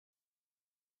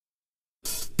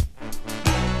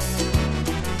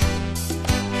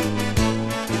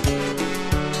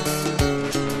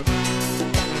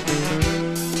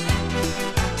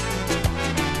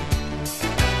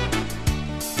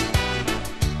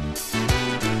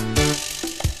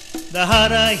They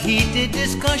had a heated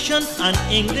discussion, an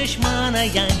Englishman, a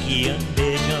Yankee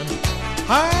invasion,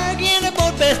 arguing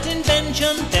about best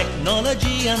invention,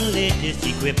 technology and latest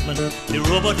equipment. The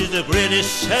robot is the greatest,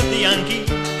 said the Yankee.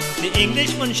 The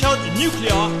Englishman shouted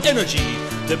nuclear energy.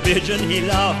 The Bajan he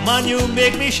laughed, man you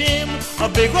make me shame. A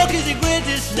big rock is the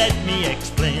greatest, let me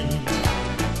explain.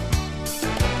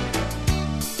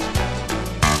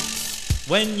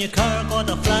 When your car got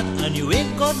a flat and you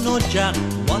ain't got no jack,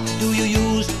 what do you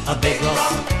use? A big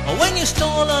rock. Or when you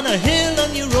stall on a hill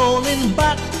and you're rolling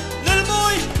back, little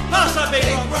boy, pass a big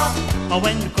rock. Or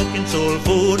when you're cooking soul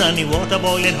food and the water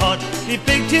boiling hot, the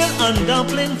pigtail and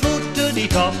dumpling fruit to the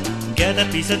top. Get a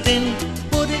piece of tin,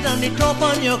 put it on the top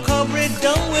and you cover it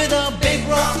down with a big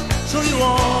rock. So you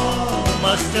all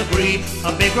must agree,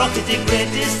 a big rock is the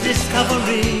greatest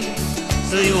discovery.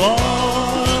 So you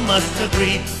all must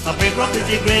agree, a big rock is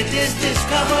the greatest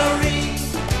discovery.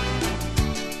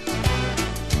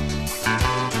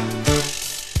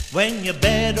 When your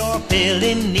bed or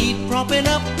paling need propping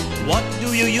up, what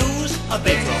do you use? A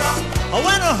big rock. Or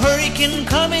when a hurricane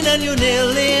coming and you're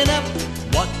nailing up,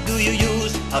 what do you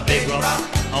use? A big rock.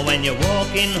 Or when you're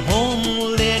walking home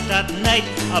late at night,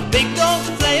 a big dog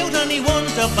fly out and he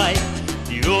wants to bite.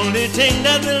 The only thing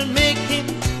that will make him,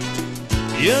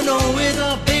 you know, is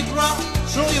a big rock.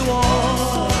 So you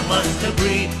all must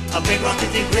agree, a big rock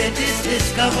is the greatest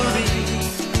discovery.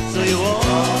 So you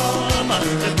all must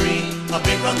agree, a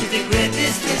big rock is the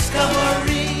greatest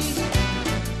discovery.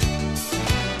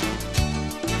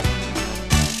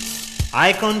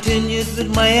 I continued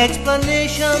with my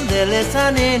explanation, they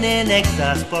listening in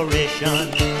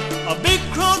exasperation. A big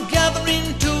crowd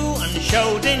gathering too and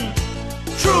shouting,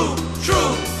 true,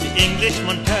 true. The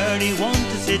Englishman turned, he want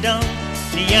to sit down.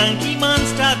 The Yankee man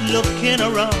start looking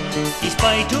around. He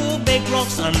spied two big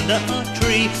rocks under a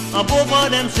tree, and both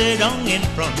of them sit down in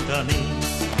front of me.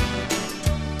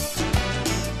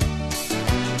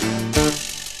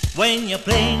 When you're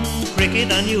playing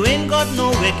cricket and you ain't got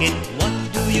no wicket, what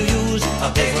do you use? A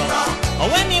big rock.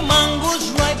 Or when your mango's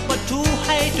ripe but too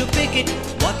high to pick it,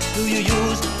 what do you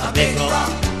use? A big rock.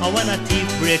 Or when a thief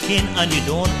break in and you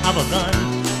don't have a gun,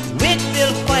 wait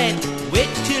till quiet,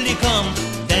 wait till he comes,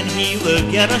 then he will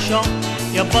get a shock.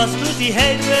 You bust loose the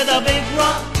head with a big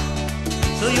rock.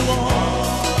 So you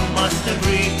all must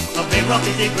agree, a big rock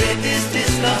is the greatest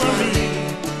discovery.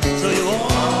 So you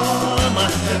all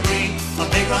must agree, a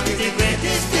big rock is the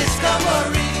greatest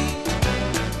discovery.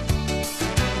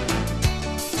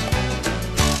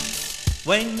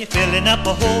 When you're filling up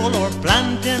a hole or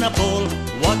planting a pole,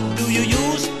 what do you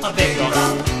use? A big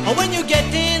rock. Or when you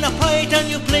get in a fight and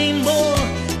you playing ball,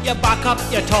 you back up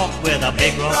your talk with a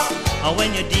big rock. Or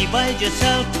when you devise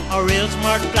yourself a real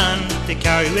smart plan to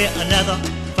carry away another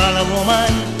fellow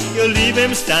woman, you leave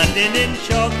him standing in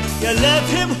shock. You left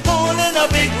him holding a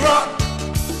big rock.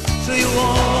 So you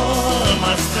all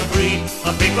must agree,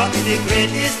 a big rock is the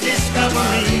greatest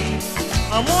discovery.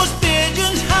 And most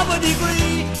Bajans have a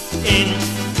degree in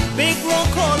big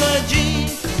rockology.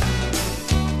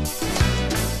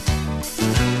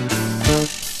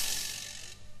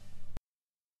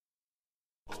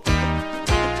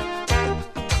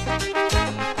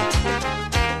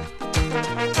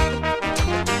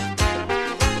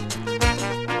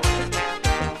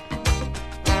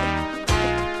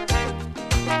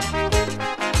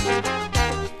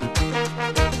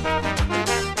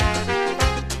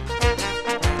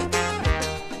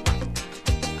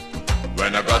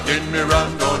 When I got in me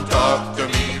run, don't talk to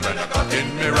me. When I got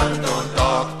in me run, don't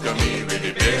talk to me. With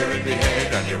the beer in me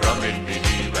head and the rum in me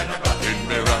knee. When I got in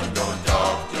me run, don't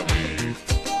talk to me.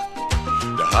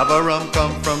 The have a rum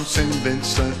come from St.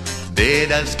 Vincent. They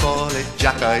does call it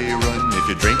Jack I Run. If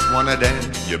you drink one of them,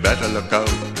 you better look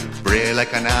out. Bray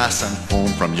like an ass and foam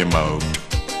from your mouth.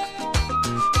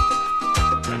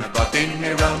 When I got in me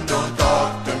run, don't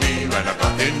talk to me. When I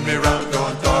got in me run,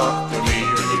 don't talk to me.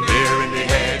 With the beer in me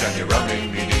head and the rum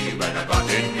in me knee. When I got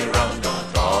in me run,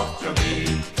 don't talk to me.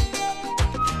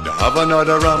 They have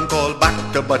another rum called Back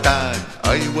to Batan.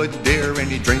 I would dare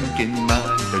any drinking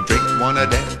man to drink one of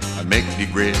them and make the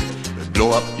grade.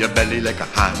 Blow up your belly like a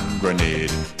hand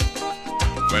grenade.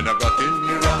 When I got in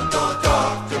me run, don't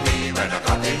talk to me. When I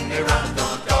got in me run,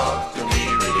 don't talk to me.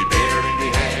 With the beer in me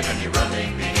head and the rum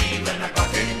in me knee. When I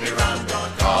got in me run,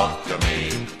 don't talk to me.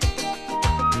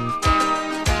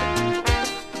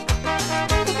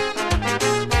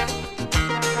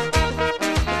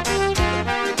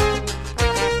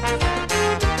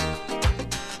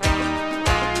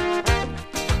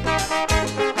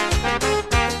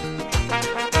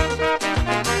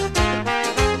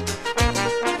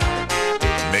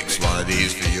 Mix one of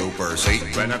these for you, Percy.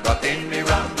 When I got in me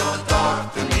run, don't talk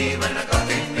talk to me when I got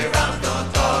in the rum.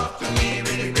 Don't talk to me,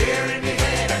 really beer in the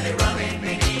head and the rum in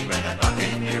me knee. When I got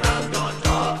in the rum, don't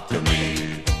talk to me.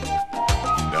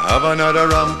 You have another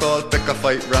rum called Pick a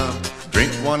Fight rum.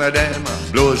 Drink one of them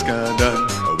and blows can done.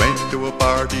 I went to a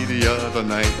party the other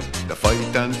night to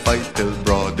fight and fight till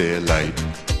broad daylight.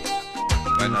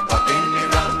 When I got in the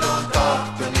rum, don't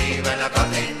talk to me. When I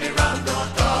got in the rum,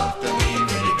 don't talk to me.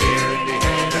 Really beer in the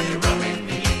head and the rum in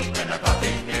the knee. When I got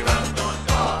in the rum, don't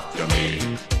talk to me.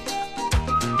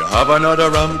 You have another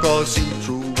rum called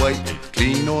See-Through White.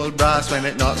 Clean old brass when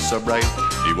it not so bright.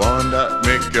 The one that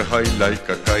make you high like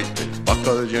a kite.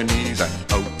 Buckle your knees and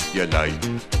out you light.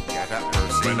 Get up,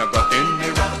 Percy. When I got in the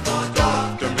rum, don't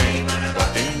talk to me. When I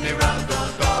got in the rum,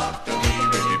 don't talk to me.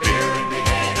 Really beer in the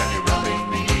head and the rum in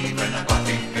the knee. When I got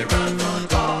in the rum, don't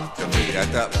talk to me.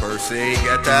 Get up, Percy,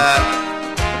 get up.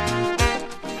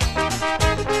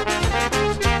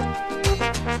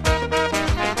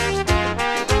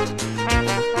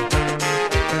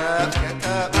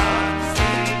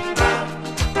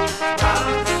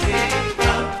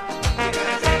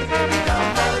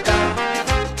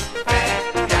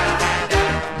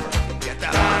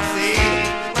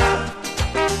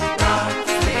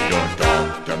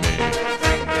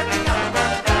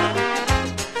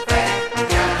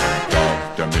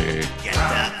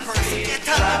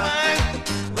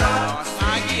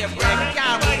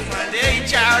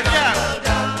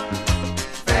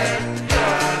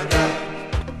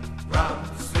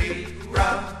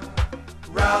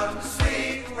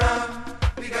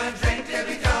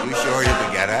 You sure you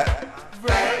can get it?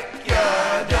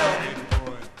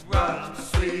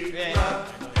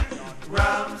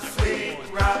 Rum, sweet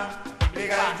rum. We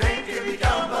gonna drink till we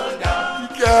tumble down.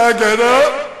 Can't get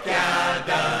up. Can't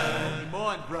done.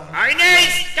 Aye,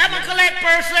 nice. Come and collect,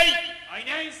 Percy. Aye,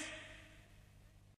 nice.